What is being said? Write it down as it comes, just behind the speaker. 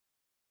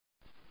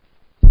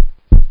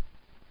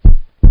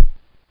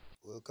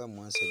Welcome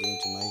once again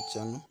to my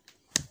channel.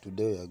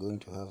 Today we are going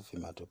to have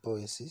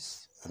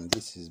hematopoiesis, and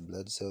this is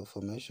blood cell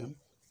formation.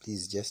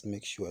 Please just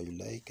make sure you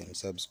like and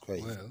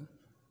subscribe. Well,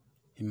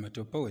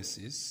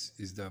 hematopoiesis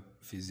is the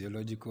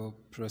physiological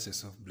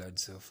process of blood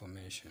cell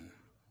formation.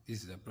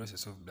 This is the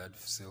process of blood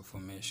cell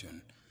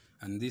formation,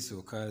 and this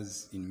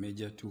occurs in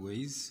major two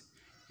ways: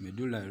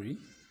 medullary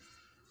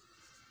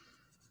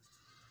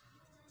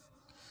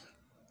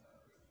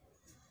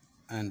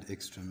and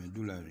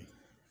extramedullary.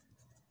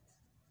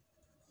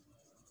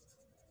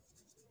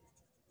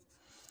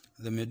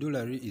 The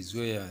medullary is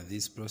where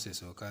this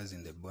process occurs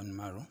in the bone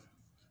marrow,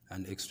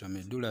 and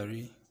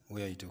extramedullary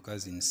where it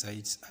occurs in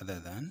sites other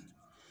than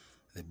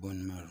the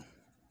bone marrow.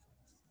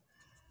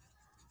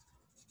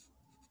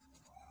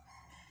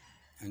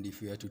 And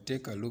if we are to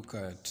take a look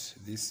at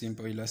this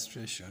simple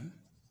illustration,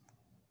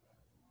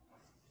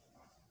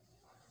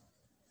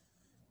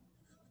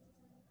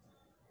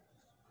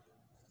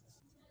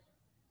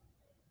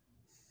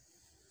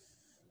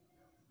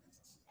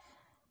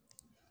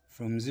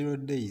 from 0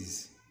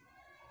 days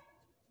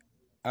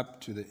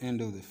up to the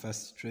end of the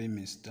first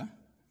trimester,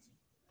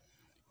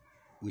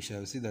 we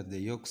shall see that the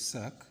yolk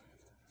sac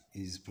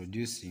is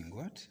producing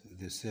what?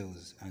 The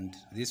cells, and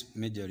this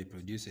majorly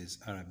produces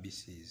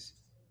RBCs,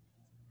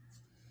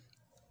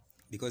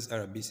 because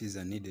RBCs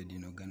are needed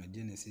in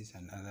organogenesis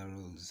and other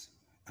roles.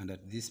 And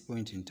at this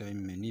point in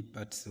time, many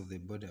parts of the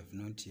body have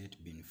not yet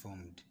been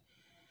formed.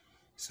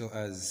 So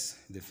as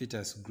the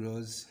fetus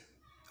grows,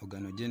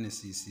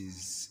 organogenesis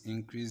is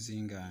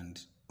increasing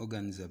and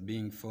organs are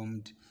being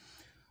formed.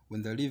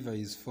 When the liver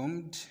is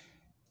formed,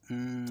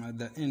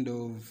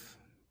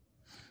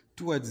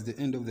 towards the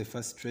end of the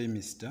first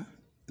trimester,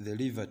 the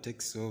liver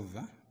takes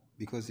over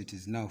because it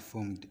is now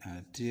formed.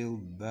 Until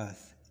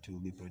birth, it will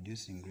be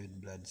producing red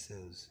blood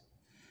cells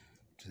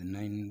to the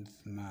 9th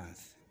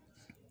month.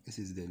 This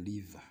is the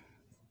liver.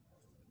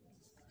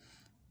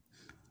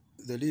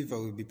 The liver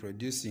will be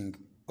producing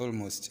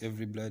almost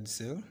every blood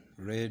cell: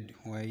 red,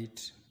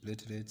 white,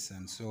 platelets,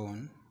 and so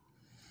on.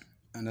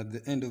 And at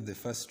the end of the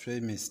first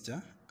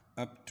trimester,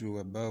 up to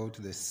about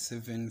the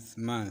 7th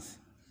month,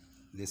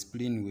 the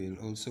spleen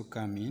will also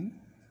come in.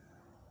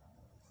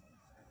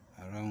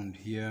 Around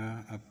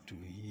here, up to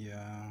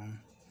here,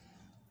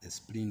 the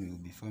spleen will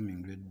be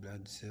forming red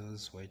blood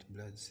cells, white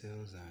blood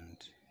cells, and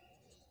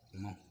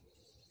more.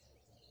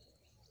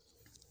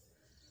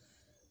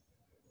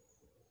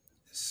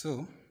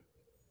 So,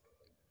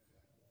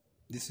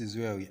 this is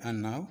where we are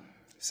now,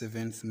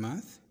 7th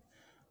month,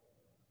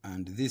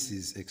 and this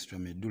is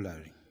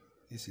extramedullary.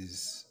 This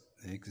is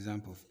the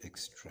example of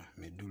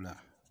extramedullary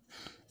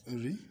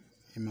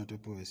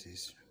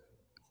hematopoiesis.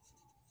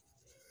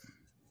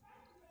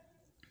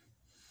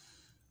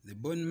 The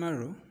bone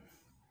marrow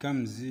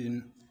comes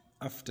in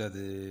after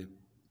the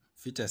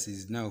fetus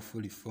is now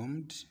fully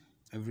formed.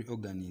 Every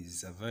organ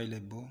is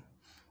available.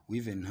 We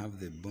even have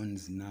the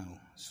bones now.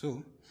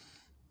 So,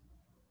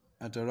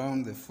 at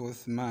around the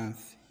 4th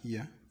month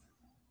here,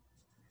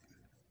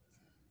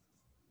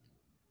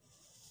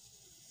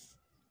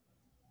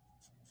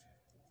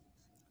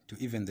 to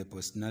even the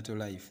postnatal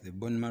life, the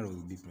bone marrow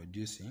will be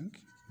producing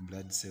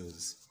blood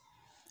cells,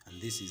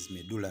 and this is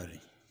medullary.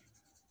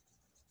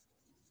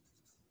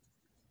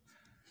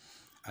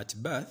 At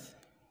birth,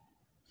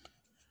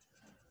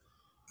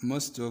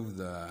 most of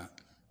the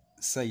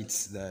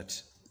sites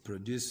that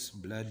produce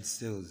blood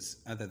cells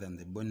other than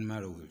the bone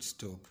marrow will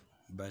stop,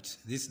 but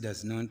this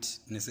does not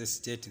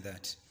necessitate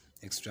that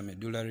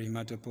extramedullary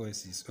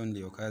hematopoiesis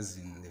only occurs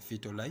in the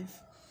fetal life.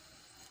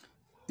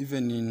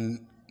 Even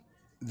in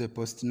the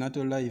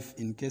postnatal life,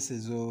 in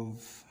cases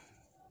of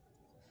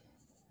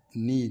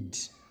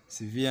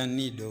severe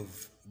need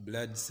of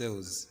blood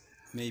cells,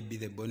 maybe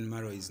the bone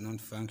marrow is not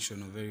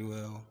functional very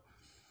well,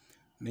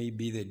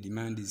 maybe the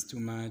demand is too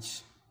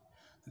much,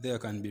 there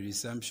can be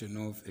resumption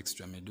of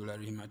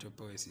extramedullary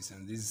hematopoiesis,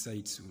 and these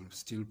sites will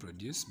still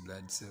produce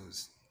blood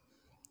cells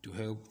to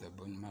help the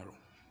bone marrow.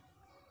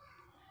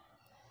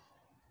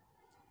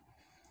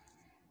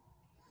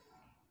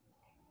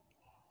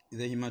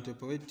 The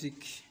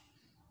hematopoietic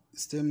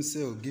stem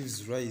cell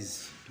gives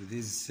rise to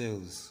these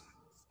cells.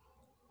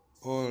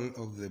 All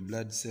of the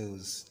blood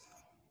cells,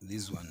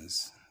 these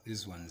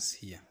ones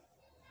here.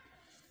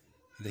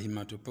 The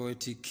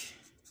hematopoietic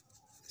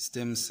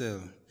stem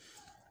cell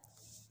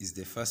is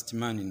the first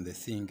man in the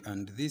thing,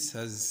 and this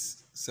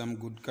has some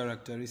good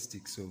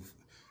characteristics of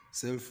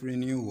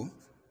self-renewal,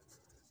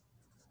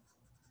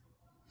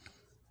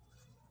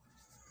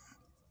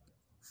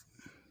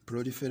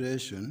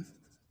 proliferation,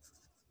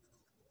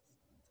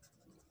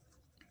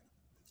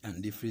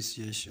 and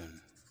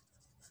differentiation.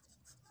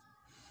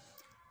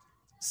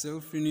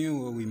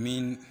 Self-renewal, we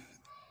mean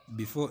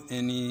before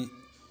any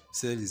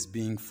cell is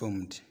being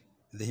formed,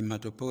 the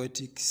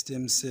hematopoietic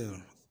stem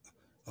cell,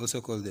 also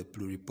called the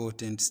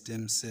pluripotent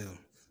stem cell,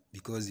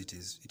 because it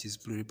is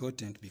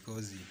pluripotent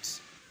because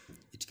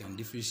it can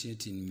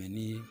differentiate in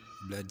many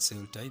blood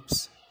cell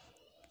types.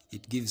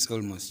 It gives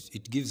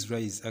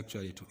rise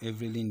actually to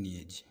every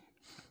lineage,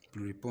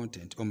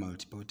 pluripotent or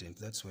multipotent.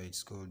 That's why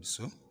it's called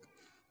so.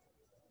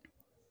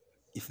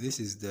 if this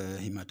is the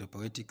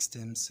hematopoietic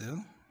stem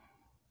cell,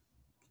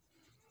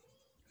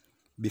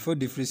 before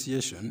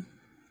differentiation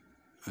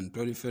and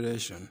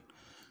proliferation,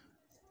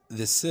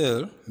 the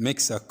cell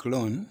makes a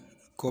clone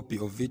copy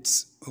of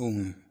its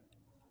own,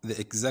 the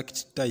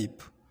exact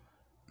type.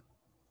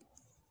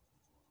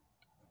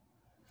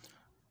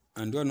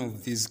 And one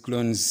of these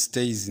clones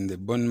stays in the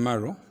bone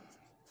marrow.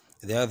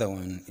 The other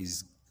one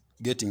is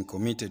getting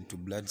committed to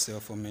blood cell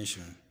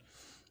formation.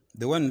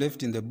 The one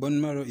left in the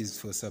bone marrow is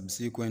for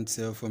subsequent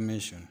cell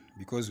formation,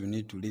 because we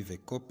need to leave a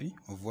copy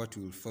of what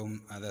will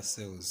form other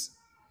cells,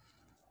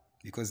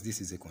 because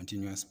this is a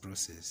continuous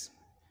process.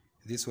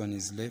 This one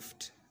is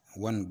left,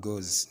 one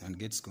goes and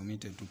gets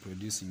committed to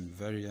producing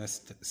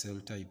various cell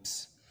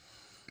types.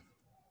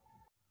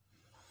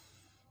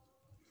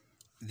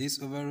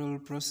 This overall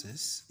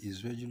process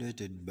is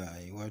regulated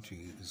by what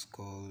is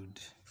called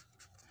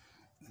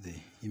the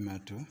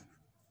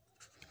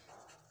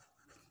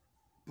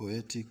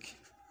hematopoietic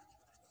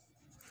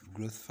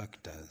growth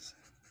factors.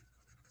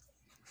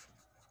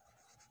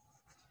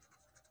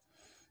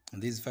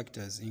 These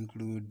factors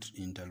include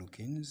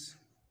interleukins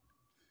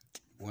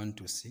 1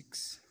 to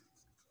 6.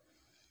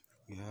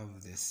 You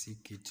have the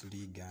c-KIT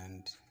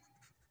ligand.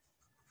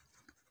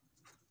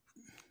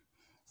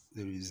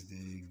 There is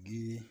the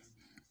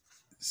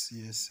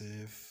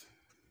G-CSF,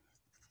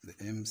 the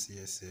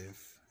M-CSF,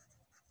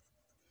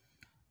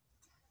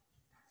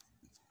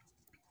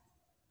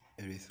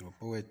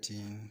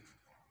 erythropoietin,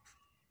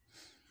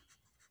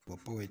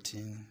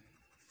 popoietin,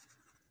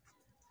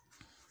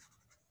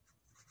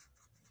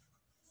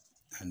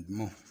 and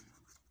more.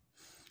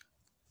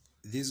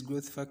 These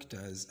growth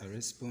factors are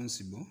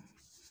responsible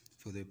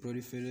for the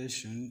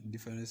proliferation,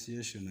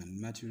 differentiation, and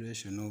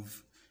maturation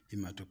of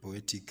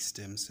hematopoietic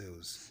stem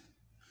cells.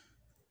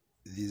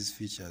 These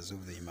features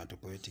of the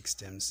hematopoietic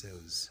stem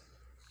cells.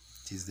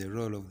 It is the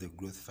role of the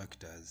growth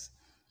factors.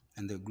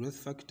 And the growth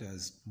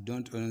factors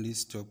don't only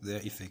stop their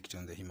effect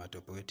on the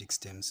hematopoietic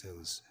stem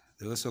cells,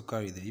 they also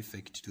carry the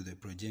effect to the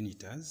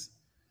progenitors,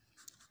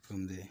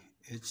 from the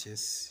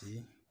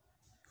HSC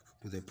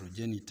to the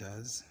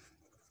progenitors,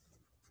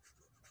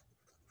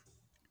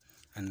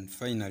 and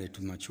finally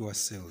to mature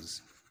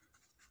cells.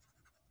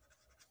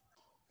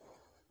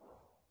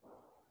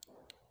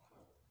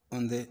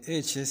 On the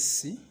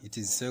HSC, it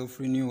is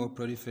self-renewal,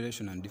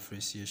 proliferation, and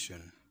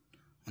differentiation.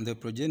 On the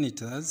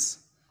progenitors,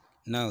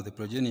 now the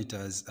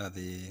progenitors are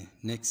the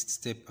next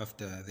step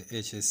after the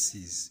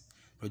HSCs.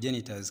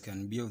 Progenitors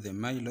can be of the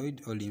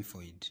myeloid or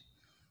lymphoid.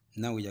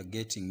 Now we are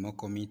getting more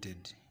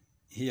committed.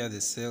 Here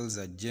the cells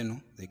are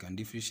general, they can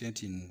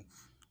differentiate in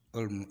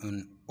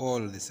all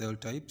the cell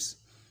types.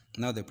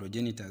 Now the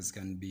progenitors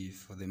can be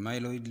for the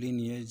myeloid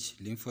lineage,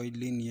 lymphoid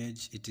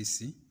lineage,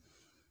 etc.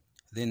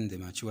 Then the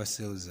mature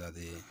cells are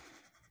the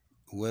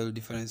well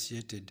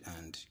differentiated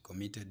and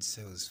committed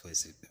cells for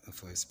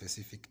a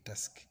specific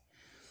task.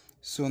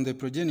 So on the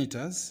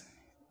progenitors,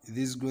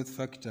 these growth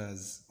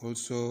factors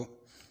also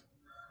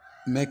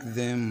make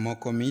them more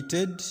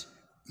committed.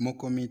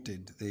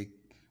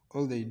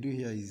 All they do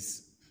here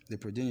is the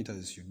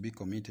progenitors should be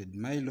committed.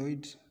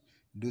 Myeloid,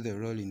 do the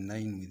role in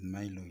line with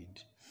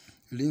myeloid.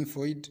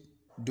 Lymphoid,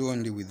 do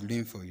only with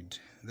lymphoid.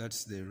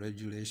 That's the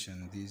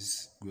regulation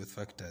these growth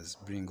factors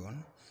bring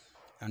on.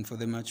 And for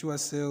the mature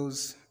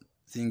cells,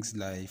 things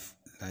like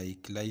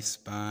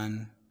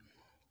lifespan,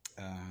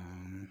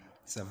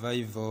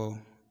 survival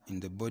in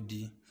the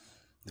body,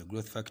 the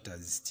growth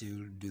factors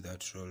still do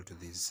that role to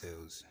these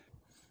cells.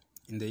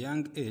 In the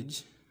young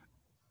age,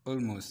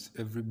 almost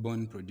every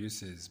bone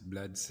produces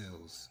blood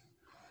cells.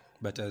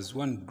 But as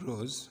one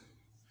grows,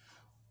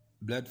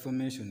 blood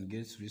formation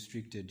gets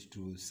restricted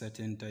to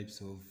certain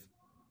types of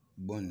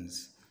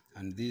bones.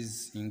 And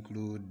these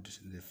include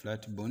the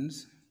flat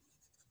bones,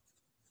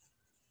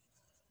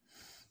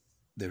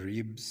 the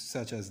ribs,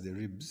 such as the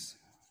ribs,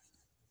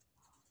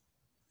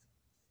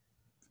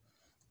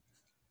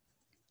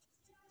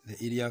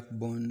 the iliac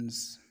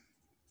bones,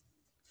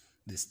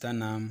 the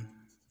sternum,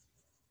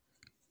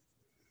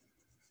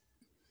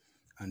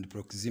 and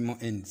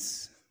proximal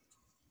ends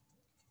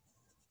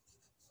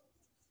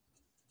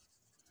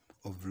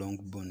of long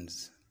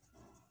bones.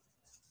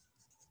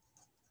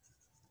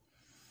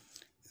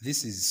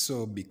 This is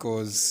so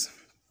because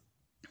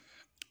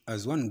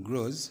as one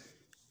grows,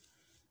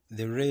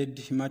 the red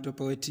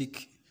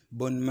hematopoietic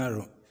bone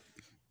marrow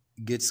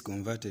gets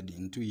converted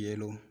into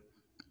yellow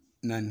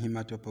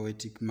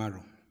non-hematopoietic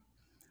marrow,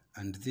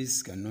 and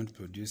this cannot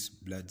produce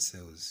blood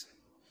cells.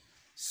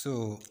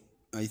 So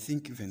I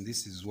think even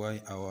this is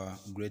why our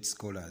great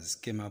scholars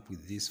came up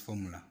with this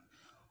formula.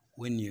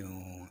 When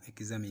you're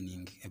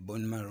examining a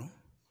bone marrow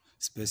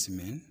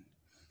specimen,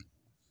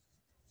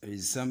 there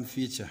is some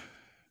feature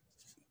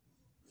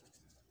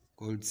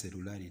called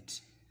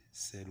cellularity.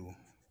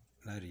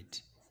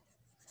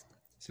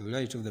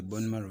 Cellularity of the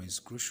bone marrow is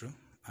crucial,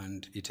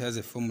 and it has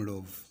a formula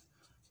of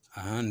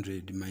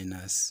 100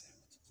 minus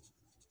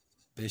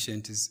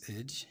patient's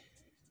age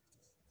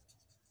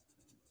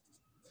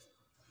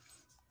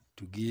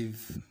to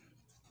give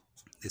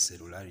the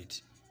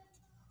cellularity.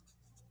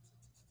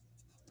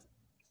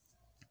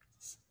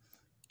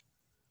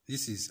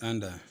 This is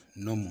under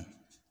normal.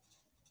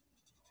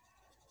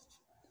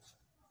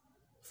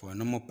 For a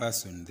normal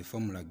person, the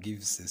formula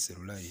gives the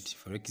cellularity.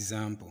 For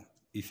example,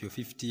 if you're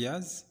 50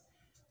 years,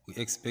 we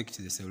expect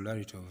the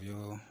cellularity of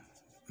your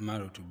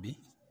marrow to be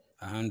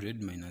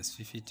 100 minus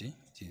 50,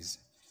 which is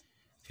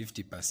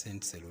 50%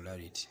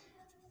 cellularity.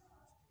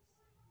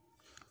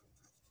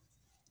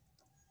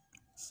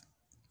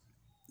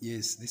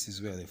 Yes, this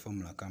is where the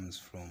formula comes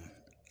from.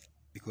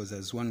 Because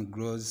as one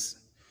grows,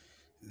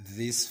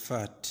 this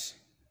fat,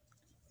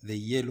 the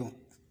yellow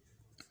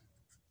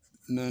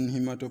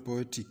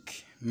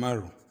non-hematopoietic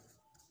marrow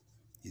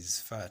is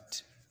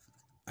fat,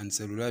 and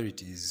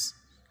cellularity is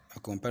a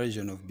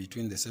comparison of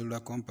between the cellular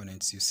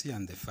components you see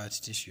and the fat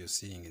tissue you're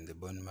seeing in the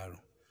bone marrow.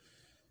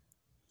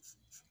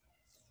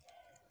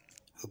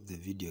 Hope the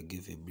video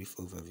gave a brief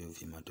overview of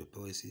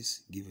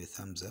hematopoiesis. Give a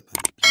thumbs up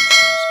and please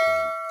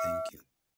subscribe. Thank you.